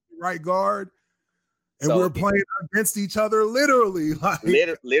safety, out right guard, and we're playing against each other, literally, like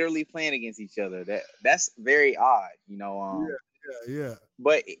literally playing against each other. That's very odd, you know. Yeah.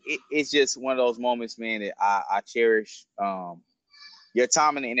 But it's just one of those moments, man, that I cherish. Your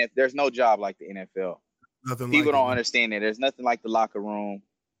time in the NFL, there's no job like the NFL. People don't understand that. There's nothing like the locker room.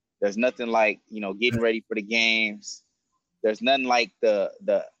 There's nothing like, getting ready for the games. There's nothing like the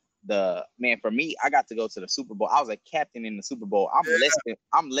man. For me, I got to go to the Super Bowl. I was a captain in the Super Bowl. I'm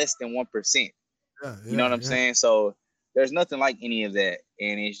less than 1%. You know what I'm saying? So there's nothing like any of that.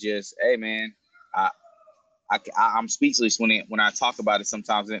 And it's just, hey man, I'm speechless when I talk about it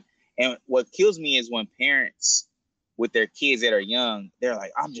sometimes. And what kills me is when parents with their kids that are young, they're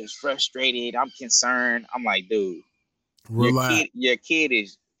like, I'm just frustrated. I'm concerned. I'm like, dude, your kid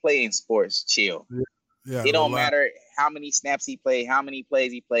is playing sports. Chill. Yeah, it don't matter how many snaps he played, how many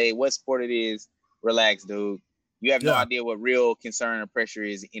plays he played, what sport it is. Relax, dude. You have no idea what real concern or pressure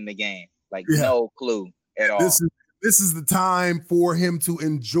is in the game. Like no clue at all. This is the time for him to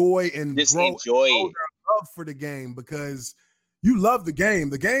enjoy and grow it. Love for the game, because you love the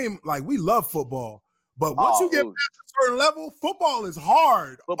game. The game, like we love football. But once you get past a certain level, football is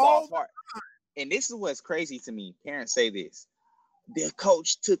hard. Football is hard. And this is what's crazy to me. Parents say this. The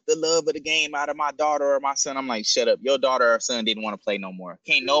coach took the love of the game out of my daughter or my son. I'm like, shut up. Your daughter or son didn't want to play no more.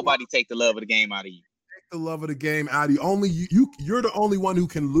 Can't nobody take the love of the game out of you. Take the love of the game out of you. Only you're the only one who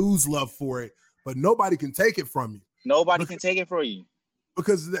can lose love for it, but nobody can take it from you. Nobody can take it from you.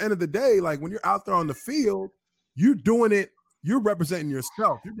 Because at the end of the day, like when you're out there on the field, you're doing it. You're representing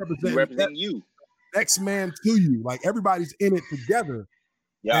yourself. You're representing you. Next man to you. Like everybody's in it together.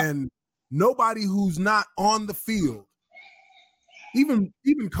 Yeah. And nobody who's not on the field, even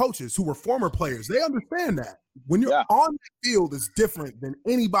coaches who were former players, they understand that. When you're on the field, it's different than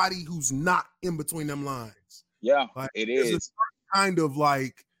anybody who's not in between them lines. Yeah, like, it is. A kind of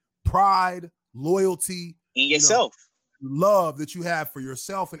like pride, loyalty in yourself. Love that you have for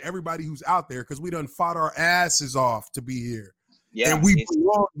yourself and everybody who's out there, because we done fought our asses off to be here. Yeah. And we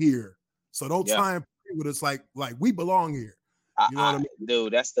belong here. So don't try and play with us like we belong here. You know what I mean?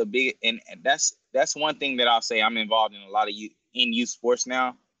 Dude, that's the big, and that's one thing that I'll say. I'm involved in a lot of youth sports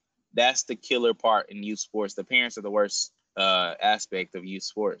now. That's the killer part in youth sports. The parents are the worst aspect of youth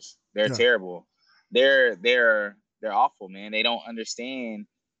sports. They're terrible. They're awful, man. They don't understand.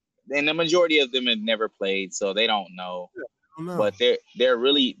 And the majority of them have never played, so they don't know. Yeah, but they're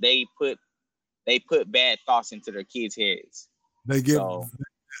really they put bad thoughts into their kids' heads. They get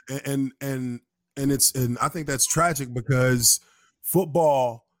and I think that's tragic, because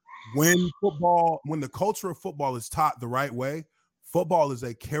when the culture of football is taught the right way, football is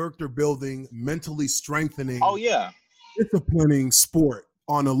a character building, mentally strengthening, disciplining sport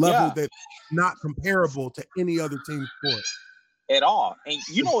on a level that's not comparable to any other team sport at all. And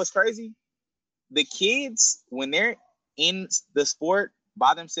you know what's crazy? The kids, when they're in the sport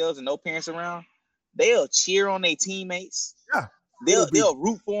by themselves and no parents around, they'll cheer on their teammates. Yeah. They'll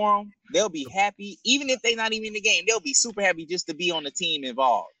root for them. They'll be happy. Even if they're not even in the game, they'll be super happy just to be on the team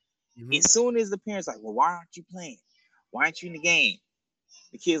involved. Mm-hmm. As soon as the parents like, well, why aren't you playing? Why aren't you in the game?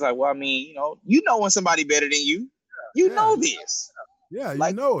 The kid's like, well, I mean, you know when somebody better than you. You know this. Yeah,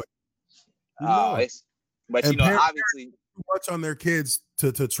 you know it. You know it. But obviously too much on their kids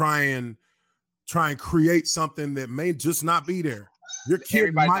to try and create something that may just not be there. Your kid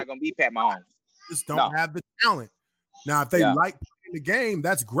everybody's not gonna be Pat Mahomes. Just don't have the talent. Now, if they like playing the game,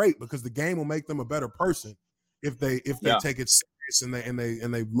 that's great, because the game will make them a better person if they take it serious and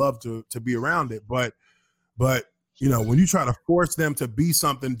they love to be around it. But when you try to force them to be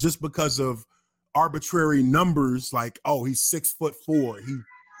something just because of arbitrary numbers, like, oh, he's 6'4", he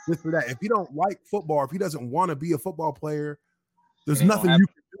this or that. If you don't like football, if he doesn't want to be a football player, there's nothing you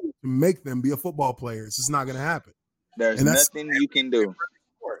can do to make them be a football player. It's just not going to happen. There's nothing you can do.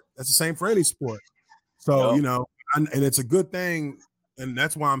 That's the same for any sport. So and it's a good thing, and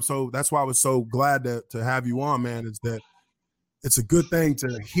that's why I was so glad to have you on, man. Is that it's a good thing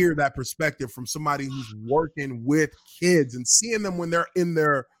to hear that perspective from somebody who's working with kids and seeing them when they're in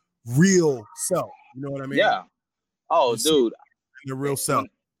their real self. You know what I mean? Yeah. Oh, dude. Their real self.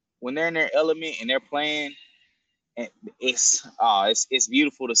 When they're in their element and they're playing, it's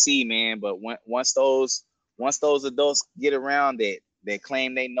beautiful to see, man. But once those adults get around that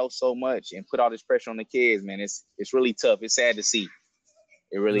claim they know so much and put all this pressure on the kids, man, it's really tough. It's sad to see.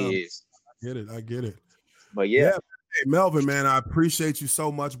 It really is. I get it. But yeah. Hey, Melvin, man, I appreciate you so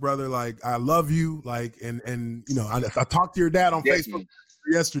much, brother. Like, I love you. Like, and you know, I talked to your dad on Facebook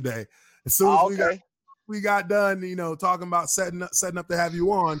yesterday. As soon as we got done, you know, talking about setting up to have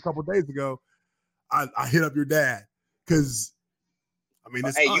you on a couple of days ago, I hit up your dad because, I mean,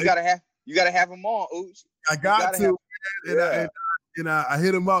 you gotta have him on, Ooch. I got to, and I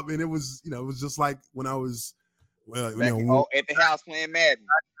hit him up, and it was just like when I was, at the house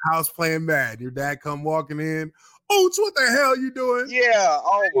playing Madden. Your dad come walking in. Ooch, what the hell you doing? Yeah.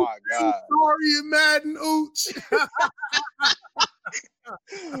 Oh my God. Sorry, in Madden, Ooch.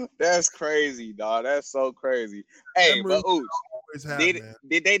 That's crazy, dog. That's so crazy. Hey, but Ooch,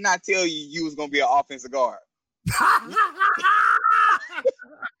 did they not tell you was gonna be an offensive guard?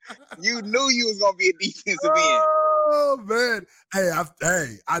 You knew you was gonna be a defensive end. Oh man.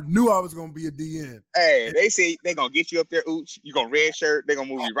 I knew I was gonna be a DN. Hey, they say they're gonna get you up there, Ooch. You gonna red shirt, they're gonna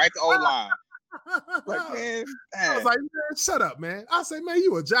move you right to O-line. Like, man, I was like, man, shut up, man. I say, man,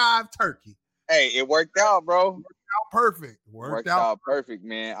 you a jive turkey. Hey, it worked out, bro. Perfect. Worked out perfect,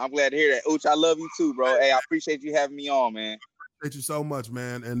 man. I'm glad to hear that. Ooch, I love you too, bro. Hey, I appreciate you having me on, man. Appreciate you so much,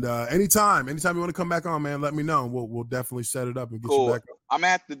 man. And anytime you want to come back on, man, let me know. We'll definitely set it up and get you back on. I'm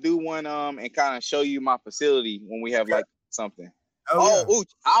gonna have to do one and kind of show you my facility when we have like something. Ooch,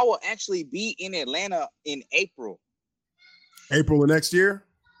 I will actually be in Atlanta in April. April of next year?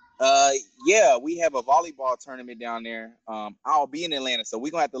 Yeah, we have a volleyball tournament down there. I'll be in Atlanta, so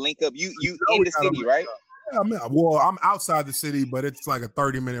we're gonna have to link up. You in the city, right? Yeah, I'm outside the city, but it's like a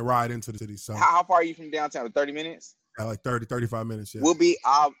 30-minute ride into the city. So how far are you from downtown? 30 minutes? Yeah, like 35 minutes. Yeah. We'll be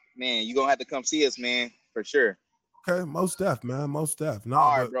man, you're gonna have to come see us, man, for sure. Okay, most def, man. Most def. No,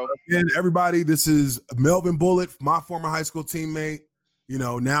 all right, bro. Again, everybody, this is Melvin Bullitt, my former high school teammate. You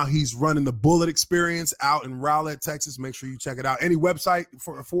know, now he's running the Bullitt Experience out in Rowlett, Texas. Make sure you check it out. Any website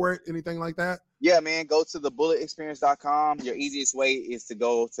for it? Anything like that? Yeah, man. Go to thebullettexperience.com. Your easiest way is to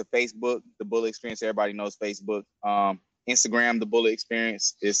go to Facebook, the Bullitt Experience. Everybody knows Facebook. Instagram, the Bullitt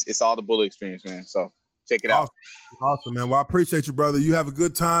Experience. It's all the Bullitt Experience, man. So check it out. Awesome, man. Well, I appreciate you, brother. You have a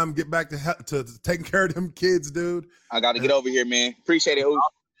good time. Get back to taking care of them kids, dude. I got to get over here, man. Appreciate it, Ooch.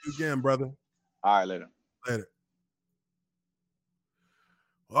 Again, brother. All right, later.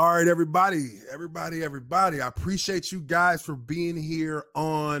 All right, everybody. I appreciate you guys for being here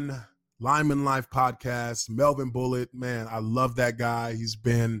on Lyman Life Podcast. Melvin Bullitt, man, I love that guy. He's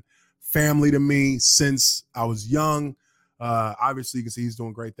been family to me since I was young. Obviously, you can see he's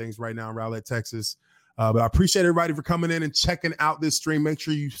doing great things right now in Rowlett, Texas. But I appreciate everybody for coming in and checking out this stream. Make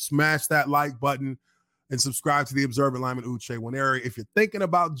sure you smash that like button and subscribe to the Observant Lineman Uche Nwaneri. If you're thinking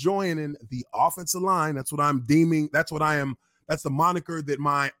about joining the offensive line, that's what I'm deeming. That's the moniker that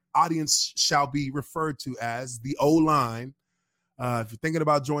my audience shall be referred to as, the O-line. If you're thinking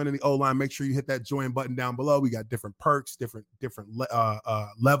about joining the O-line, make sure you hit that join button down below. We got different perks, different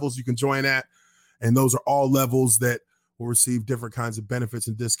levels you can join at. And those are all levels that will receive different kinds of benefits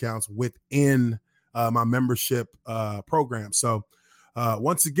and discounts within my membership program. So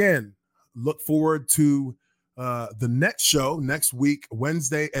once again, look forward to the next show next week,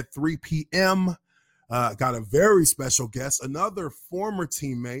 Wednesday at 3 p.m. Got a very special guest, another former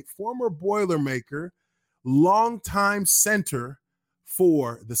teammate, former Boilermaker, longtime center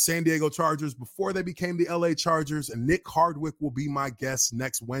for the San Diego Chargers before they became the LA Chargers. And Nick Hardwick will be my guest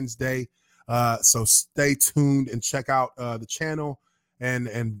next Wednesday. So stay tuned and check out the channel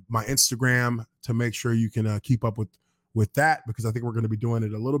and my Instagram to make sure you can keep up with that, because I think we're going to be doing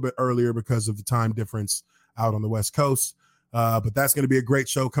it a little bit earlier because of the time difference out on the West Coast. But that's going to be a great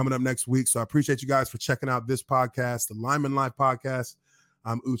show coming up next week. So I appreciate you guys for checking out this podcast, the Lyman Life Podcast.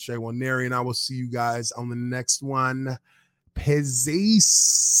 I'm Uche Nwaneri, and I will see you guys on the next one.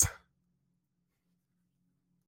 Peace.